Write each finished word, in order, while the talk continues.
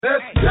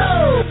Let's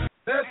go!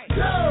 Let's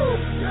go!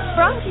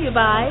 Brought to you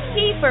by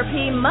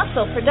P4P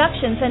Muscle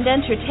Productions and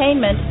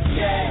Entertainment,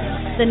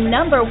 the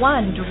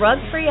 #1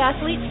 drug-free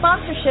athlete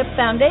sponsorship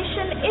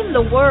foundation in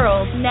the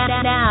world.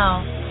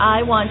 Now,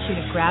 I want you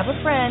to grab a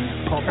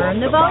friend,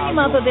 turn the volume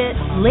up a bit,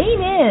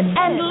 lean in,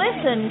 and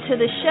listen to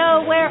the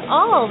show where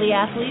all the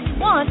athletes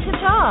want to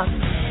talk.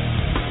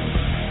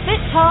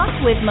 Fit Talk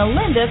with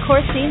Melinda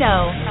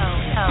Corsino.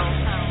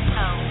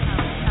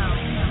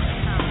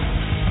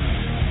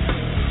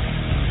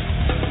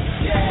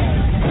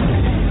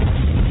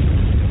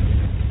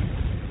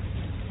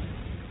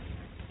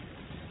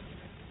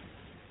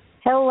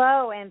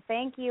 Hello, and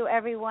thank you,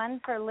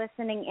 everyone, for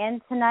listening in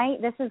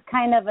tonight. This is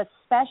kind of a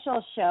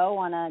special show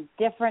on a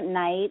different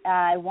night.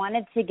 I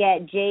wanted to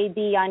get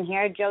JB on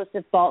here,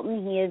 Joseph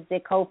Bolton. He is the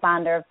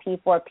co-founder of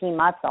P4P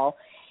Muscle.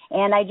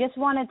 And I just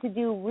wanted to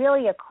do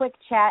really a quick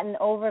chat and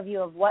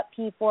overview of what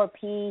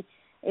P4P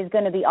is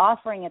going to be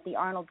offering at the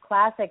Arnold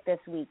Classic this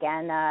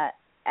weekend.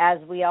 As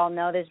we all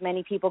know, there's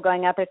many people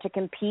going out there to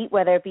compete,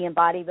 whether it be in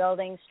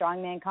bodybuilding,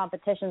 strongman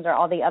competitions, or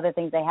all the other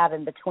things they have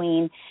in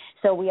between.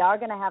 So we are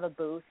going to have a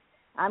booth.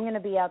 I'm going to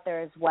be out there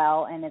as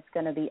well, and it's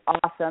going to be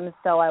awesome.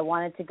 So I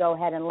wanted to go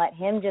ahead and let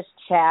him just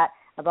chat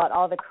about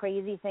all the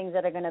crazy things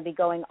that are going to be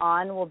going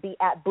on. We'll be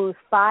at booth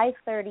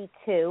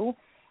 532.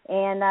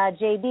 And,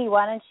 JB,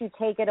 why don't you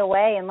take it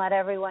away and let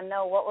everyone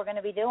know what we're going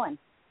to be doing?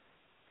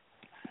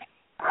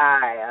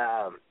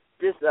 Hi,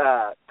 just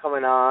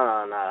coming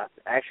on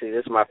actually,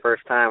 this is my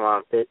first time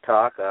on Fit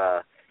Talk.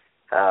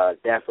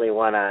 Definitely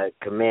want to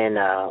commend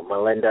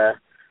Melinda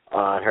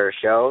on her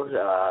shows.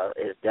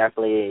 It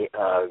definitely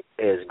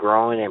is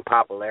growing in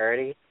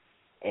popularity,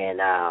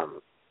 and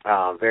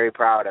I'm very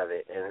proud of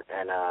it. And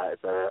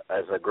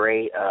it's a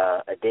great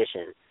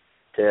addition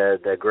to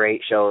the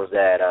great shows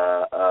that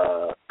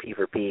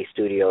P4P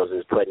Studios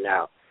is putting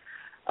out.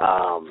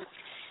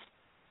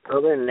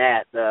 Other than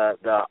that,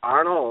 the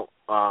Arnold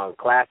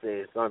Classic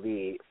is going to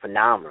be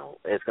phenomenal.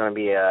 It's going to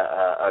be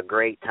a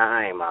great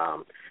time.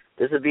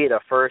 This would be the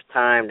first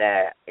time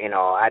that,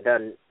 I've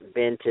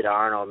been to the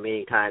Arnold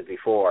many times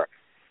before,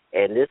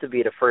 and this would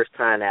be the first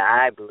time that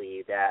I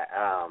believe that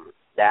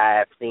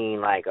that I've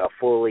seen like a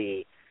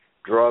fully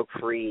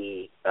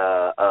drug-free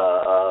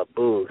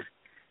booth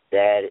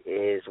that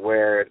is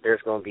where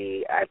there's going to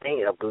be, I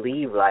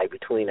believe like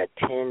between a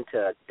 10 to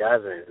a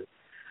dozen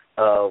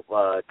of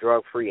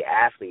drug-free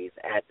athletes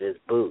at this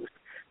booth.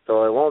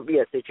 So it won't be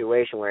a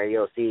situation where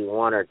you'll see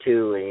one or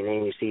two and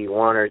then you see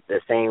the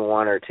same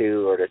one or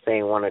two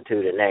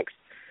the next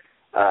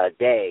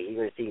day. You're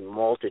going to see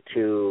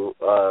multitude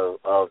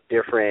of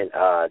different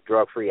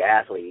drug-free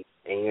athletes,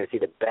 and you're going to see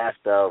the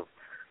best of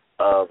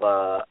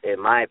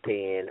in my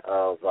opinion,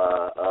 of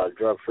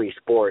drug-free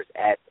sports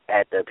at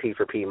the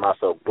P4P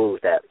Muscle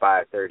booth at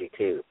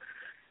 532.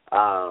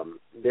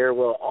 There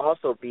will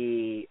also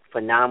be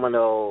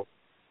phenomenal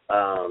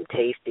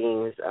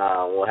tastings.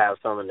 We'll have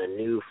some of the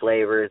new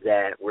flavors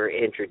that we're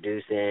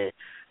introducing.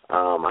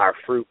 Our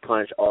Fruit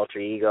Punch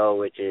Ultra Ego,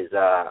 which is,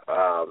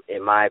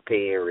 in my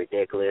opinion,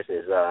 ridiculous,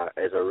 is a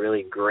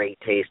really great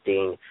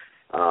tasting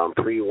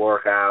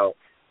pre-workout.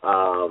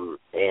 And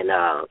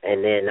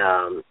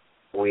then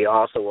we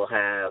also will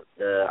have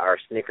our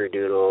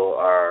Snickerdoodle,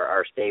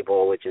 our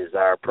staple, which is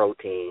our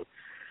protein,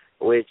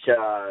 which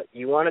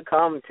you want to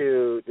come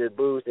to the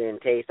booth and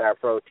taste our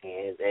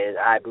protein. And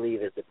I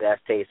believe it's the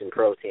best tasting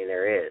protein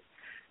there is,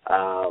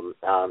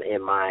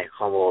 in my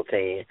humble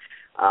opinion.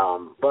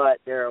 But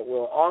there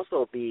will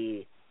also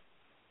be,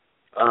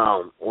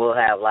 we'll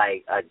have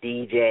like a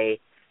DJ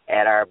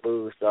at our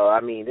booth. So,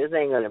 this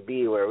ain't going to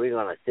be where we're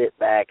going to sit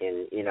back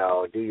and,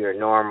 do your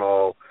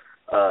normal,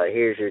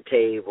 here's your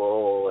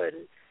table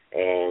and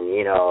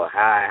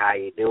hi, how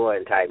you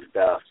doing type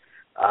stuff.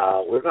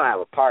 We're going to have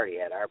a party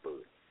at our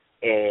booth.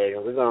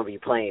 And we're going to be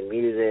playing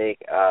music.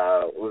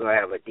 We're going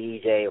to have a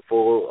DJ, a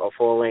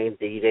full-length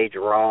DJ,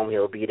 Jerome.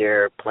 He'll be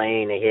there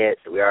playing the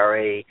hits. We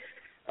already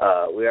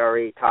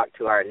talked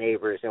to our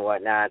neighbors and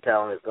whatnot,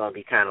 tell them it's going to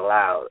be kind of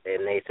loud.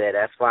 And they said,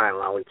 that's fine,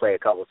 while we play a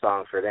couple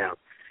songs for them.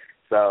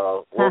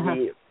 So we'll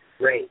be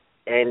great.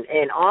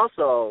 And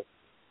also,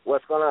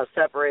 what's going to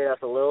separate us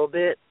a little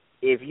bit,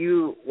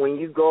 when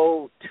you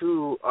go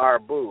to our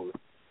booth,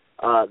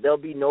 there'll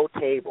be no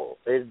table.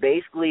 It's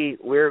basically,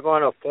 we're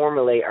going to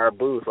formulate our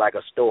booth like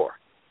a store.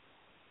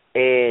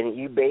 And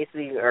you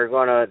basically they're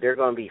going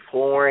to be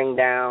flooring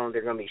down,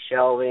 they're going to be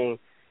shelving,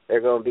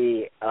 they're going to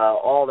be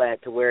all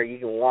that to where you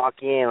can walk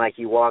in like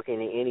you walk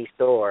into any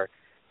store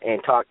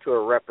and talk to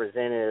a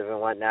representative and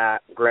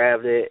whatnot,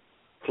 grab it,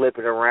 flip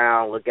it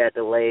around, look at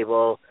the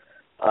label,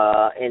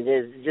 and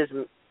just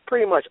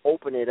pretty much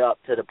open it up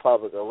to the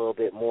public a little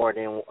bit more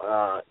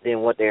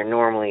than what they're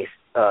normally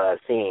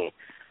seeing.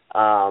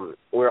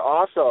 We're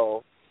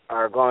also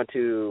are going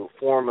to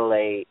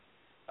formulate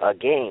a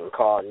game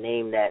called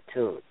Name That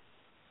Tune.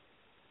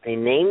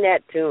 And Name That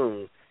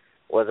Tune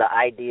was an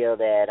idea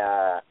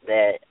that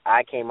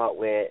I came up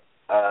with,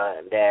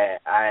 that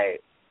I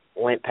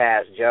went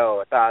past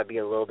Joe. I thought it'd be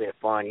a little bit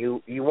fun.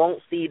 You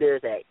won't see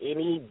this at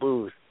any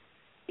booth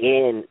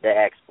in the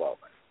expo.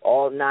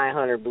 all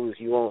 900 booths,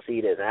 you won't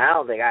see this. And I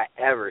don't think I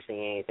ever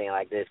seen anything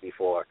like this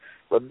before.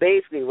 But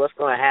basically what's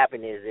going to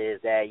happen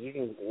is that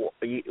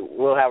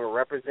we'll have a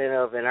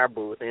representative in our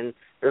booth, and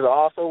there's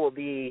also will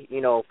be,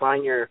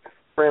 find your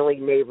friendly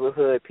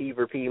neighborhood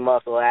P4P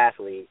Muscle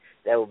athlete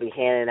that will be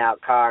handing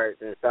out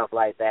cards and stuff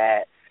like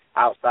that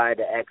outside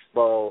the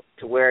expo,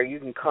 to where you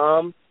can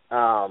come,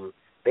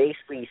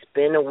 basically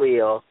spin the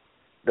wheel.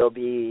 There'll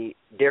be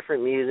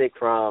different music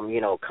from,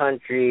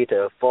 country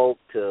to folk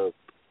to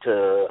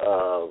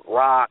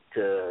rock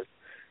to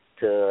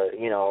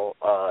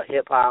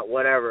hip hop,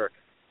 whatever.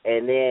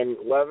 And then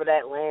whatever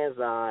that lands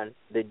on,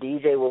 the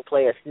DJ will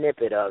play a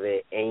snippet of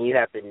it, and you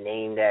have to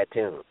name that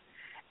tune.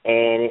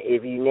 And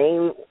if you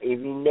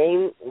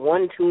name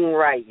one tune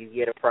right, you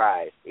get a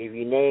prize. If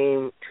you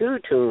name 2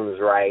 tunes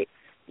right,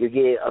 you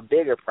get a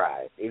bigger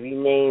prize. If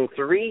you name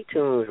 3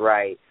 tunes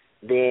right,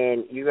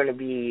 then you're gonna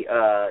be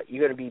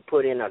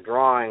put in a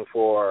drawing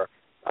for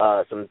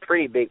some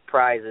pretty big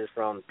prizes,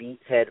 from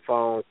Beats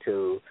headphones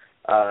to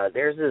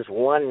there's this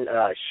one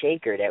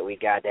shaker that we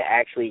got that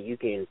actually you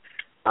can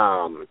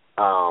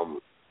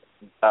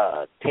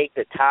take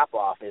the top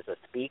off as a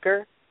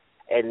speaker,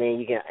 and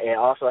then it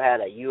also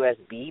had a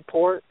USB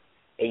port,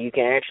 and you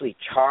can actually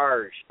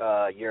charge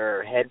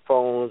your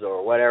headphones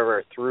or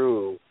whatever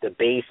through the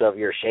base of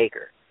your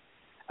shaker.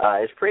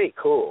 It's pretty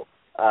cool.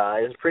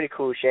 It's a pretty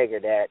cool shaker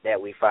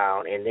that we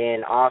found, and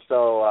then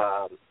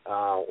also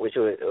which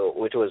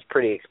was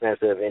pretty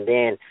expensive, and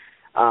then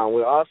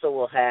we also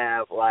will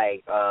have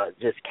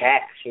just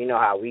cash. You know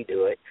how we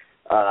do it.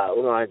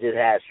 We're gonna just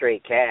have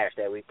straight cash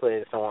that we put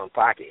in someone's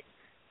pocket.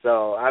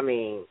 So I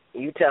mean,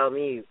 you tell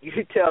me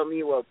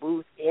what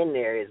booth in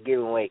there is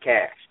giving away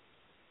cash.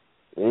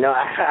 No,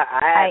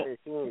 I haven't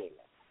seen it.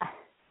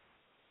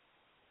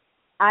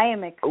 I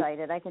am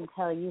excited. I can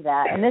tell you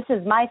that, and this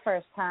is my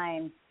first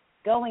time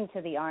going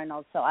to the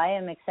Arnold, so I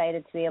am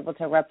excited to be able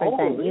to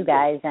represent you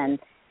guys and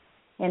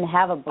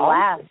have a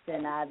blast.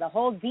 And the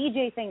whole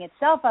DJ thing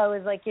itself, I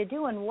was like, you're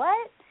doing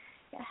what?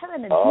 You're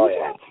having a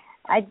DJ?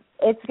 Yeah.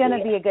 It's going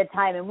to be a good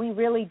time, and we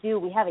really do.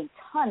 We have a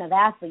ton of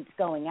athletes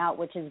going out,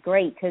 which is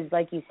great because,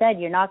 like you said,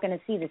 you're not going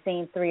to see the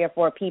same 3 or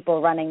 4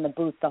 people running the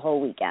booth the whole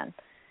weekend.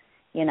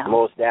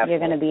 Most definitely. You're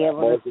going to be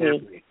able to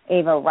see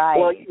Ava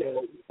ride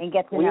and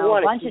get to know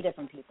a bunch of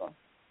different people.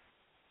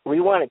 We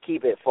want to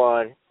keep it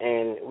fun,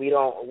 and we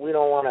don't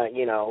want to,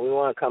 we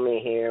want to come in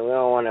here. We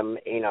don't want to,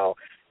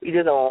 we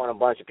just don't want a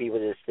bunch of people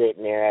just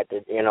sitting there at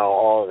the,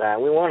 all the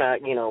time. We want to,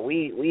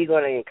 we're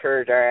going to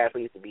encourage our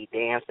athletes to be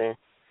dancing.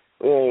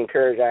 We want to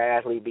encourage our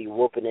athletes to be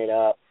whooping it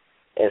up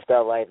and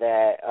stuff like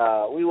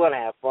that. We want to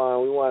have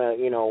fun. We want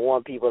to,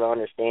 want people to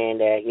understand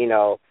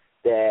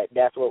that,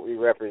 that's what we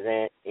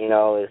represent,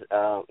 is,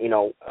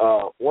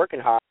 working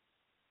hard.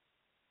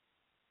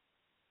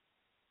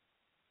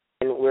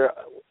 And we're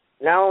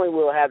not only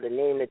will have the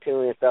name, the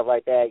tune, and stuff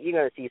like that, you're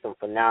going to see some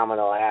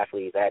phenomenal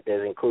athletes at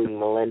this, including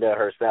Melinda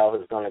herself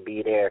is going to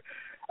be there.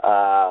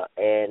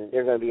 And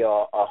there's going to be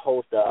a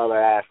host of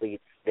other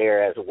athletes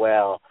there as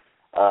well,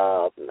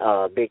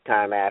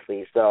 big-time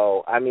athletes.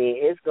 So, I mean,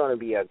 it's going to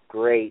be a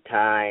great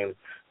time.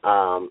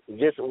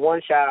 Just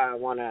one shout-out I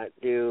want to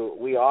do.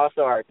 We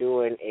also are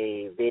doing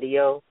a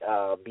video,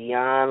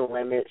 Beyond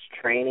Limits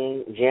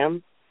Training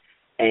Gym.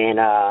 And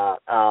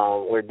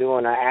we're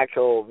doing an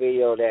actual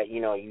video that,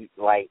 you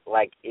like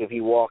if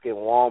you walk in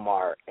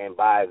Walmart and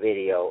buy a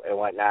video and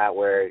whatnot,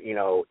 where,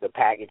 the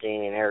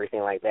packaging and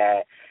everything like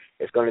that,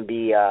 it's going to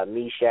be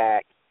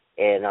Meshack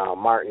and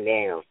Martin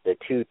Daniels, the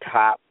 2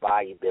 top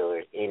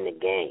bodybuilders in the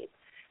game.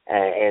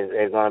 And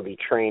they're going to be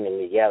training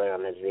together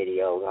on this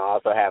video. We'll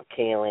also have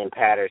Kaylin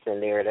Patterson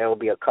there. There will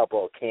be a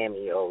couple of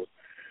cameos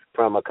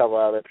from a couple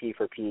other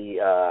P4P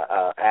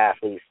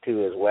athletes,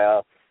 too, as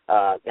well.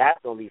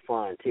 That's going to be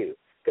fun, too.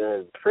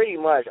 Because pretty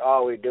much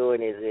all we're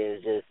doing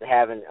is just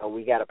having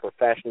we got a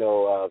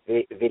professional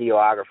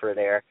videographer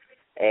there,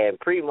 and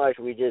pretty much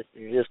you're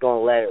just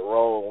gonna let it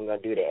roll. We're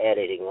gonna do the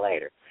editing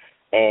later,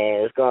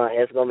 and it's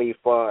gonna be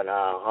fun,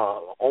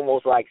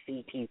 almost like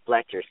CT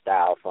Fletcher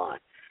style fun,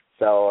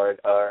 so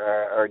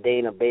or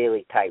Dana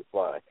Bailey type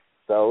fun.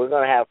 So we're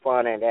gonna have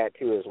fun in that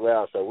too as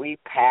well. So we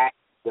packed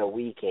the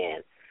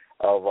weekend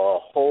of a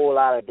whole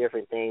lot of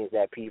different things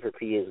that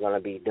P4P is gonna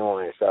be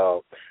doing.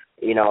 So,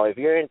 if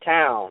you're in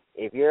town,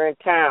 and if you're a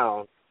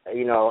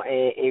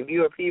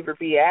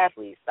P4P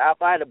athlete, stop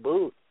by the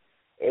booth.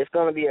 It's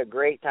going to be a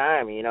great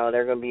time. There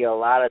are going to be a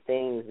lot of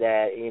things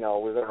that,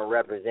 we're going to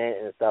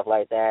represent and stuff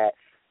like that.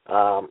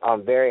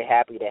 I'm very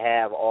happy to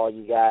have all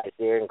you guys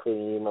there,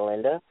 including you,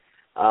 Melinda.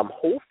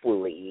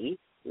 Hopefully,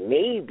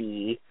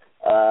 maybe,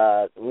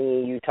 me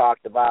and you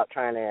talked about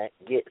trying to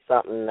get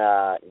something,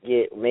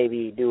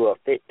 maybe do a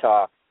fit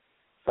talk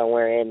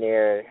somewhere in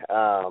there,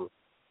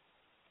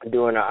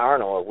 during the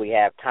Arnold if we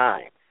have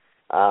time,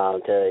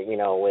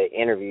 with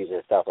interviews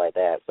and stuff like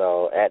that.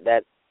 So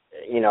that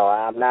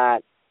I'm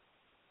not,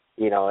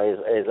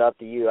 it's up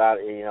to you.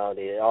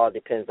 It all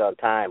depends on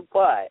time.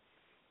 But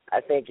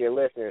I think your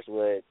listeners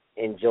would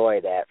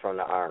enjoy that from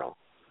the Arnold.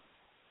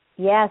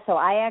 Yeah, so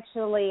I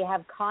actually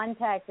have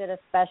contacted a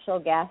special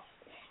guest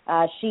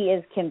She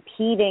is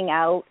competing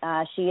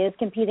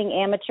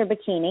amateur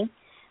bikini.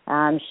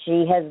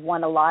 She has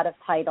won a lot of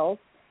titles,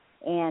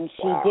 and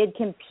she did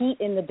compete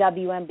in the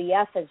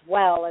WMBF as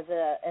well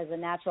as a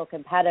natural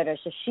competitor.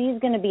 So she's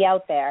going to be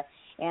out there,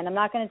 and I'm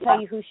not going to tell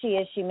you who she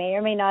is. She may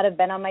or may not have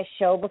been on my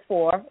show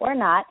before or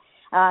not.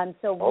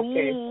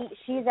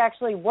 She's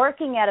actually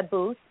working at a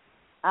booth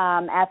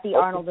at the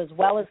Arnold as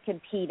well as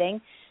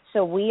competing.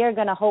 So we are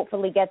going to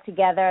hopefully get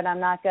together, and I'm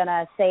not going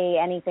to say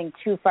anything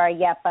too far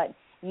yet, but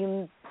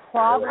you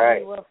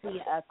probably will see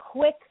a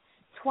quick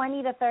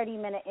 20 to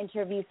 30-minute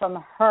interview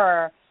from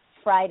her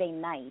Friday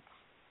night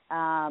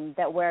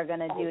that we're going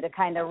to do to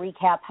kind of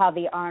recap how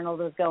the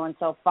Arnold is going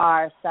so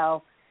far.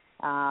 So,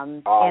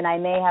 and I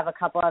may have a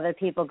couple other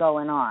people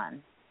going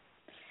on.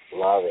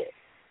 Love it.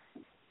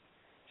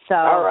 So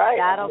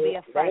that'll be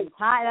a fun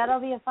time. That'll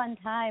be a fun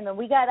time. And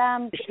we got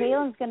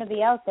Kalen's going to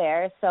be out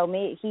there, so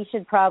he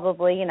should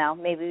probably,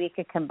 maybe we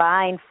could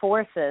combine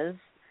forces.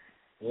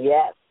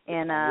 Yes.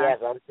 And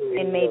I'm sure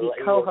and maybe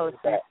co-host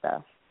and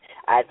stuff.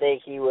 I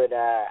think he would.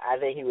 I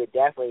think he would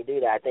definitely do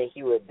that. I think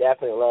he would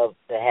definitely love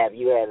to have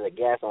you as a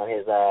guest on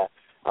his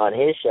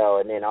show,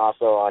 and then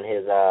also on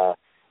his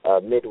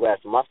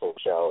Midwest Muscle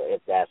show,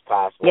 if that's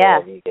possible.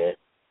 Yeah. If you could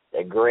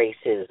grace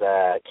his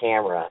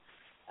camera.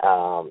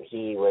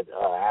 He would,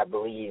 I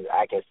believe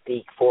I can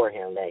speak for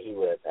him that he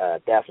would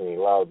definitely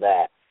love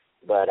that.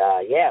 But,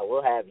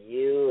 we'll have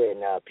you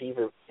and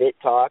P4 Fit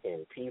Talk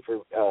and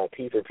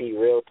P4P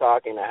Real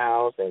Talk in the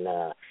house,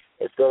 and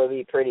it's going to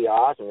be pretty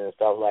awesome and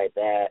stuff like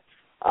that.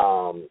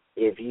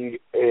 If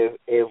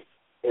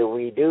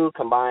we do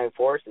combine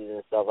forces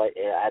and stuff like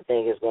that, I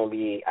think you're going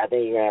to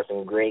have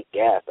some great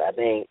guests. I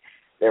think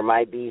there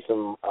might be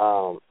some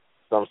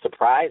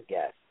surprise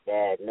guests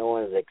that no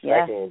one's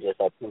expecting, just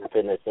up in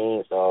the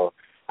scene. So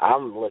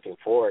I'm looking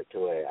forward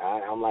to it.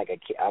 I'm like a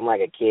kid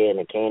in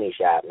a candy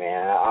shop,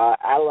 man.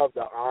 I love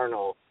the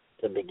Arnold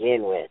to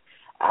begin with.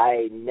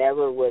 I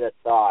never would have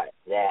thought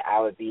that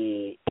I would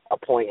be a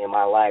point in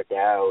my life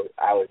that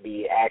I would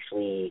be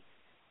actually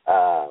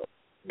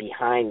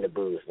behind the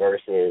booth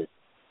versus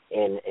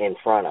in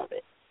front of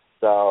it.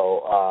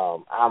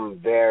 So I'm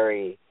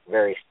very,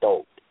 very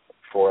stoked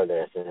for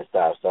this and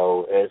stuff.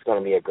 So it's going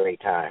to be a great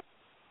time.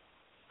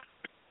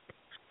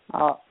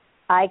 Oh,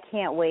 I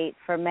can't wait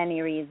for many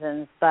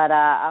reasons, but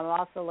I'm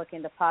also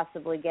looking to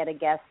possibly get a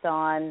guest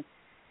on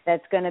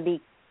that's going to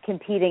be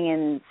competing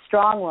in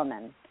strong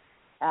women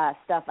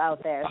stuff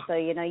out there. So,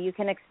 you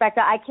can expect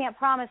that. I can't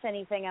promise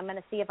anything. I'm going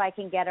to see if I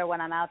can get her when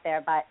I'm out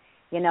there, but,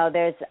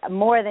 there's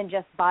more than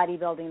just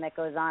bodybuilding that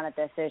goes on at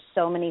this. There's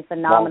so many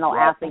phenomenal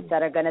athletes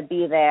that are going to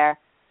be there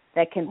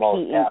that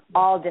compete in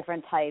all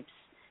different types.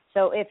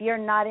 So if you're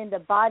not into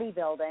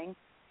bodybuilding,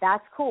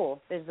 that's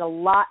cool. There's a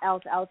lot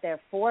else out there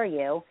for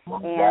you,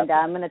 and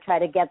I'm going to try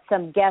to get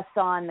some guests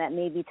on that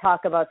maybe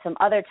talk about some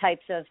other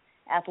types of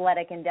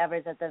athletic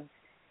endeavors that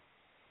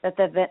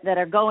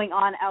are going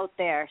on out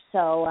there.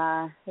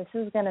 So this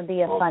is going to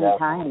be a fun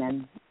time,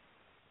 and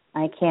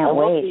I can't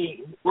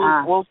wait.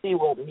 We'll see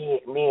what me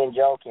and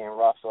Joe can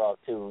rustle up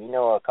too. We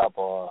know a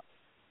couple of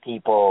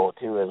people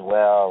too as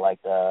well,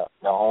 like the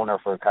owner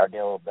for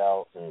Cardillo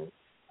Belts and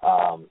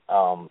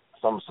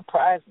some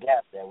surprise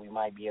guests that we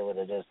might be able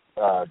to just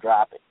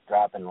drop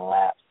in the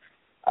laps.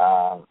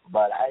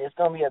 But it's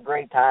going to be a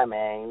great time,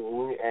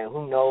 man. And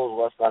who knows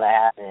what's going to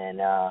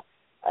happen.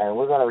 And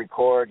we're going to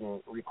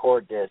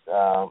record this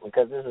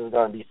because this is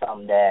going to be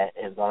something that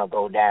is going to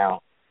go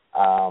down,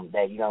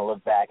 that you're going to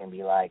look back and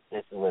be like,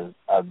 this was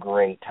a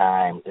great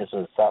time. This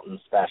was something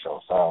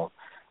special. So,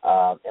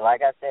 and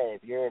like I said,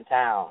 if you're in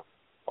town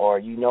or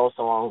you know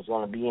someone who's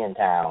going to be in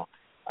town,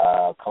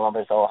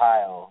 Columbus,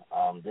 Ohio,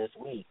 this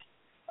week,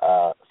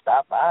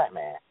 stop by,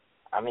 man.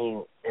 I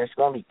mean, there's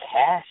going to be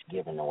cash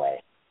given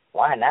away.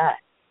 Why not?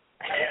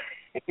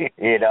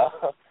 If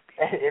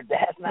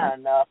that's not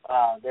enough,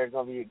 there's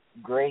going to be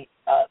great.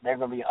 There's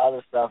going to be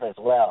other stuff as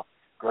well.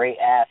 Great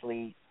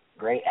athletes,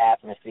 great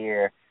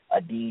atmosphere,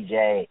 a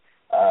DJ,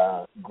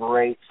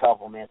 great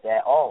supplements.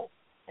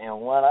 And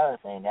one other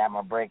thing that I'm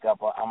gonna break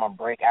out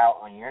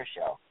on your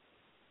show.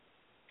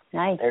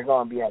 Nice. There's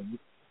going to be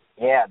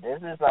this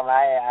is something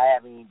I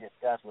haven't even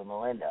discussed with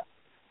Melinda.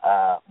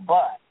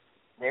 But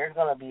there's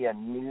going to be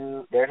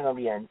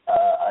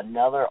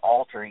another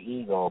alter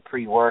ego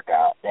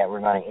pre-workout that we're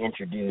going to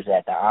introduce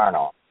at the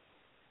Arnold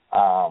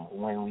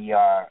when we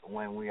are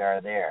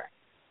there.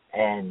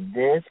 And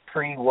this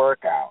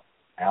pre-workout,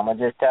 I'm going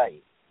to just tell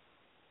you,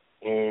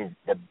 is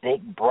the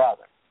big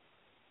brother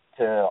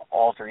to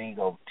Alter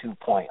Ego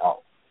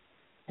 2.0.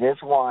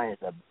 This one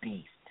is a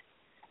beast.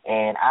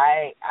 And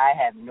I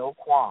have no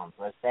qualms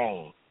with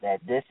saying that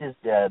this is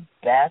the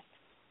best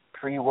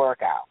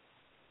pre-workout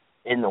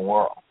in the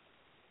world.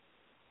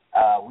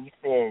 We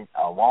spent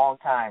a long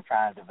time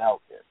trying to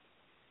develop this,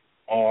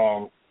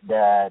 and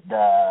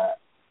I'll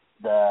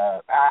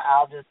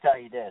just tell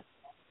you this: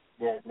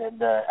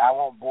 I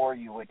won't bore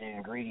you with the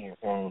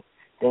ingredients and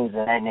things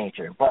of that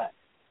nature, but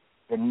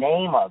the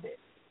name of it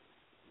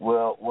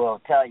will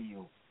tell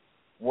you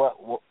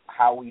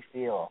how we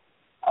feel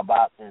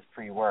about this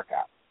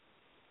pre-workout.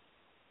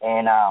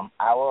 and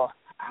I will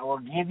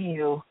give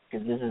you,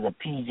 because this is a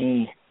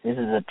PG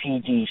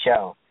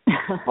show,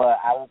 but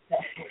I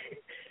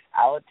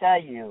will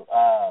tell you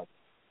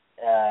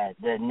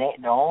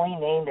the only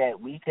name that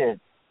we could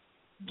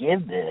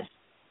give this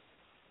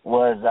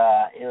was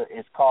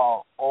it's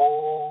called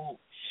 "Oh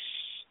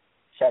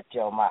Shut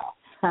Your Mouth,"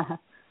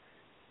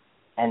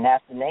 and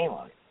that's the name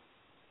of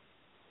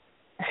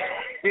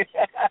it.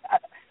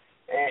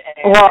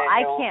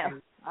 I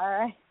can't. All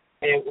right.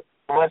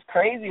 What's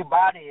crazy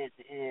about it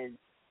is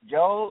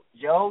Joe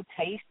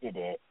tasted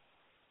it,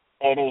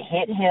 and it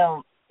hit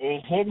him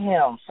in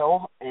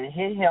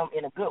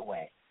a good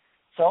way,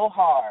 so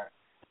hard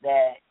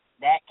that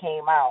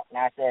came out, and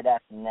I said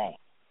that's the name.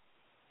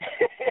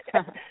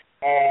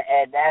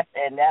 and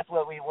that's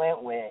what we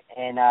went with,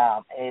 and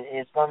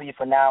it's gonna be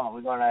phenomenal.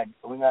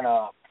 We're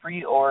gonna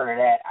pre-order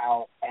that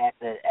out at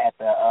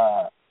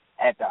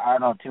the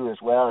Arnold too, as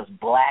well as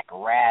Black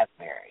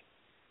Raspberry,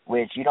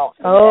 which you don't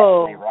see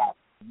that flavor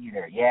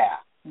either. Yeah,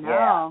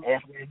 no. Yeah,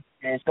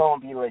 it's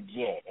gonna be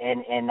legit.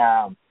 And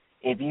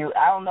if you,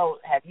 I don't know,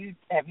 have you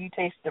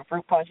tasted the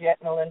fruit punch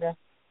yet, Melinda?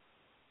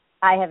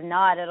 I have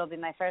not. It'll be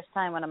my first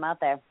time when I'm out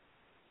there.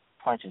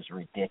 Punch is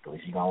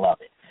ridiculous. You're gonna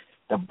love it.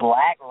 The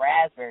Black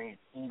Raspberry is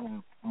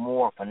even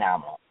more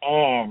phenomenal,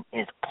 and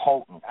it's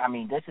potent. I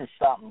mean, this is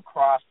something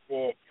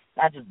CrossFit,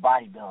 not just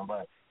bodybuilding,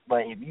 but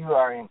if you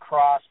are in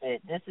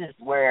CrossFit, this is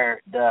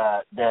where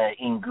the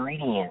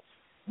ingredients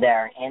that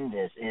are in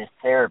this is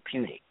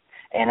therapeutic.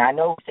 And I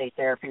know we say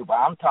therapeutic, but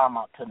I'm talking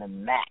about to the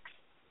max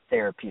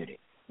therapeutic,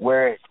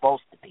 where it's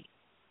supposed to be,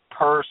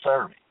 per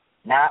serving.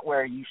 Not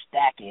where you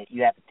stack it,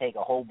 you have to take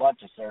a whole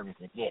bunch of servings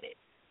to get it.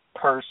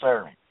 Per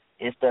serving.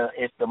 It's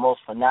the most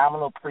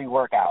phenomenal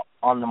pre-workout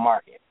on the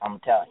market, I'm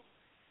telling you.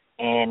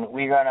 And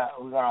we're gonna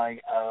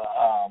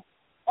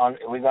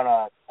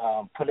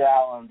put it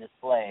out on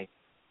display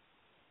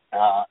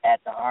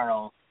at the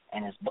Arnold,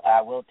 and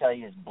I will tell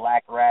you it's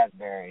Black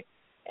Raspberry.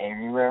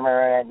 And you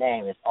remember that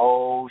name? It's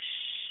 "Oh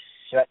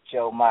Shut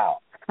Your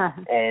Mouth,"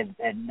 and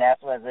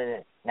that's what it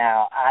is.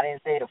 Now, I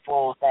didn't say the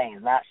full thing.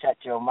 It's not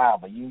 "shut your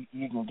mouth," but you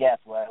can guess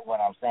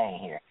what I'm saying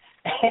here.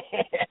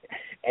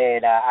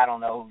 And I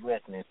don't know who's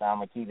listening, so I'm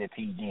gonna keep it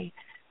PG.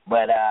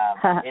 But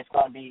that's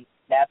gonna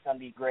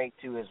be great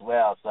too as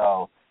well.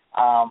 So,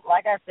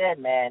 like I said,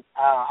 man,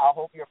 I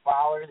hope your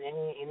followers,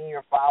 any of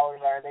your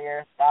followers are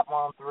there. Stop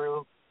on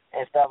through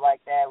and stuff like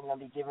that. We're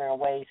gonna be giving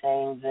away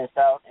things and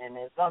stuff, and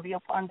it's gonna be a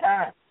fun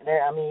time.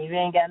 I mean, you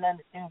ain't got nothing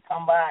to do,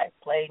 come by,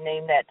 play,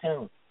 name that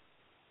tune.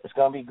 It's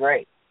gonna be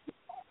great.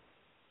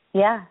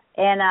 Yeah,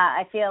 and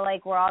I feel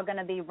like we're all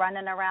gonna be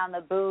running around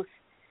the booth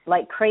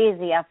like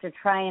crazy after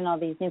trying all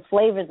these new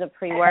flavors of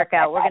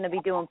pre-workout. We're gonna be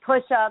doing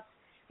push-ups.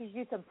 We should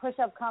do some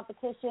push-up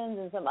competitions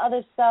and some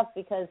other stuff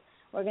because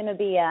we're gonna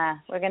be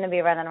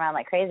running around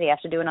like crazy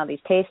after doing all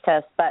these taste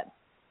tests. But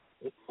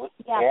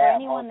yeah, for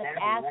anyone that's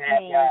asked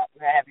me, we're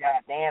gonna have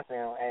y'all dancing,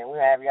 and we're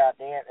gonna have y'all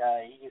dance.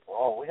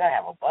 We're gonna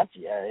have a bunch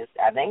of.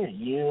 I think it's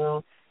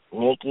you,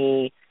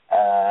 Nikki.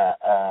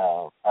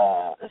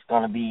 It's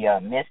gonna be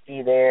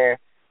Misty there.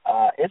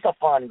 It's a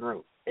fun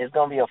group. It's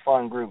gonna be a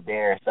fun group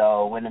there.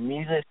 So when the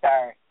music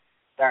start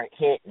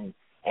hitting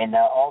and the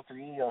alter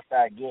ego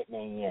start getting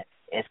in you,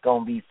 it's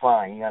gonna be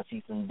fun. You're gonna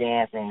see some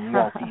dancing. You're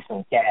gonna see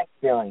some cats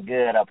feeling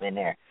good up in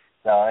there.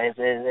 So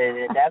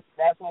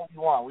that's what we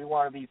want. We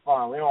want to be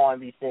fun. We don't want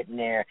to be sitting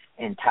there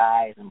in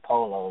ties and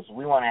polos.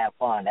 We want to have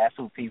fun. That's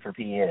who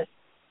P4P is.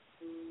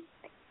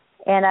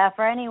 And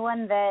for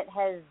anyone that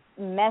has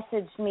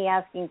messaged me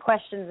asking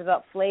questions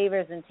about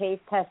flavors and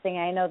taste testing,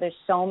 I know there's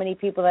so many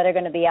people that are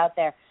going to be out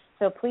there.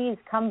 So please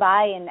come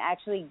by and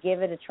actually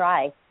give it a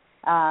try.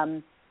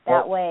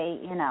 That way,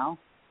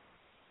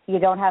 you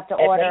don't have to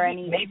order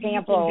any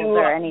samples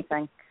or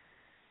anything.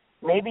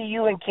 Maybe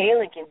you and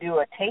Kayla can do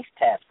a taste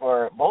test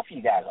for both of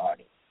you guys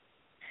already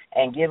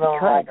and give them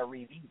like a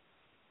review.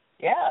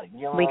 Yeah.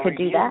 We could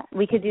do that.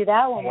 We could do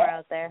that when we're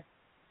out there.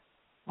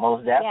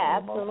 Most definitely. Yeah,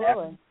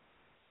 absolutely.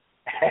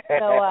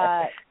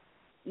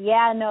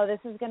 So, this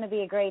is going to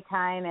be a great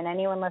time, and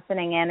anyone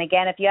listening in,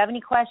 again, if you have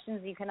any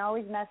questions, you can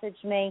always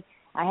message me.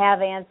 I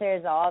have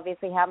answers. I'll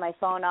obviously have my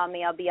phone on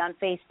me. I'll be on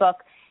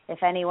Facebook.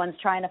 If anyone's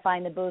trying to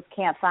find the booth,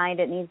 can't find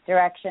it, needs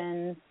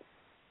directions,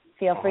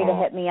 feel free to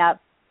hit me up.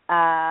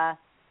 That's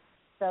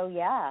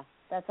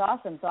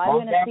awesome. So I'm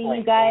going to see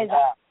you guys.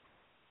 And,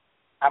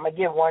 I'm going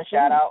to give one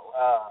shout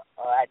out.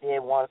 I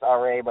did once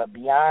already, but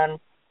Beyond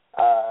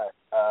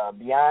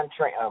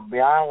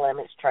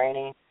Limits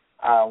Training,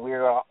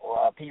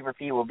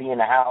 P4P will be in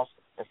the house.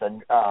 It's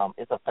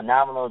a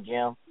phenomenal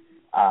gym.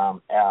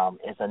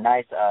 It's a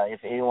nice,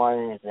 if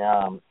anyone is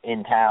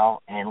in town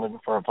and looking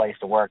for a place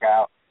to work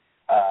out,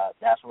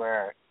 that's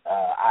where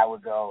I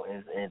would go.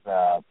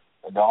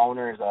 The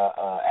owner is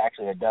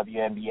actually a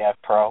WNBF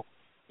pro.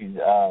 He's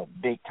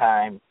big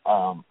time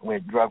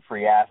with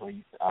drug-free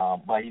athletes,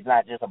 but he's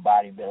not just a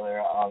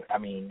bodybuilder.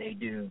 They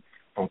do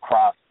from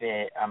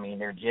CrossFit.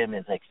 Their gym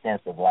is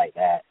extensive like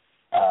that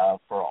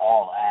for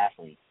all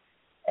athletes.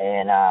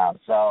 And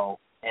so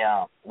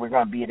we're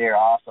going to be there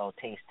also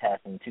taste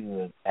testing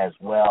too as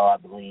well. I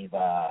believe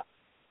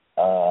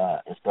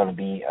it's going to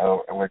be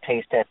we're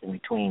taste testing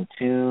between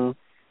 2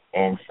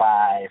 and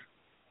 5.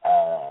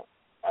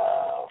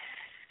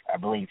 I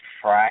believe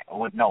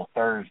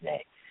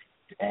Thursday,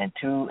 and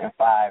 2 and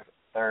 5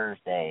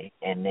 Thursday,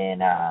 and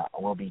then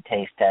we'll be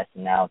taste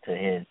testing out to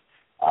his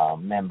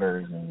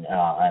members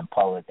and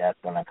public that's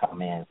going to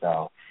come in.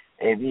 So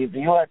if you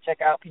want to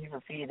check out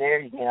P4P there,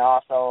 you can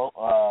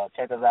also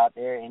check us out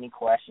there. Any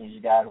questions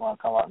you guys want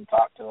to come up and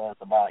talk to us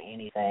about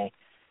anything,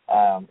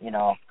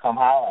 come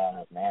holler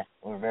at us, man.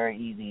 We're very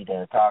easy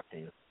to talk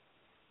to.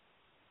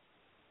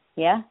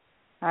 Yeah.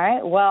 All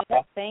right. Well,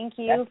 thank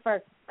you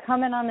for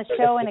coming on the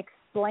show and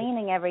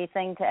explaining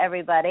everything to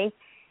everybody.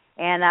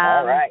 And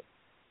all right.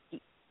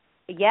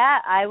 Yeah,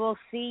 I will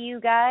see you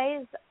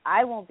guys.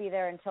 I won't be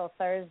there until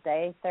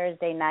Thursday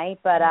night,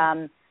 but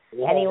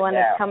anyone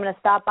that's coming to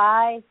stop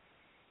by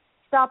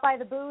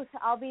the booth.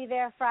 I'll be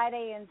there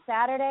Friday and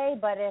Saturday,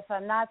 but if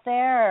I'm not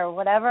there or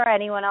whatever,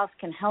 anyone else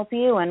can help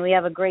you, and we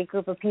have a great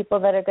group of people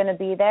that are going to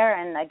be there.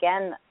 And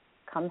again,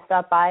 come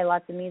stop by,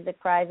 lots of music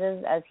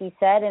prizes, as he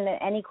said, and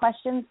any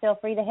questions, feel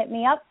free to hit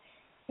me up.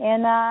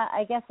 And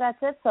I guess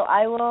that's it. So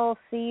I will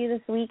see you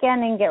this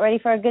weekend and get ready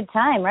for a good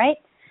time, right?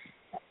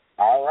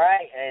 All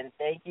right, and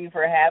thank you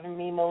for having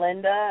me,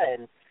 Melinda.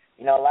 And,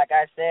 like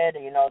I said,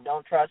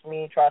 don't trust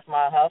me, trust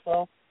my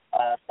hustle.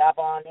 Stop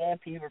on in,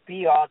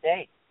 P4P all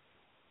day.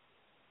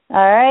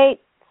 All right,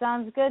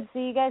 sounds good. See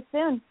you guys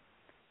soon.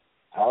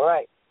 All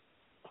right.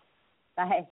 Bye.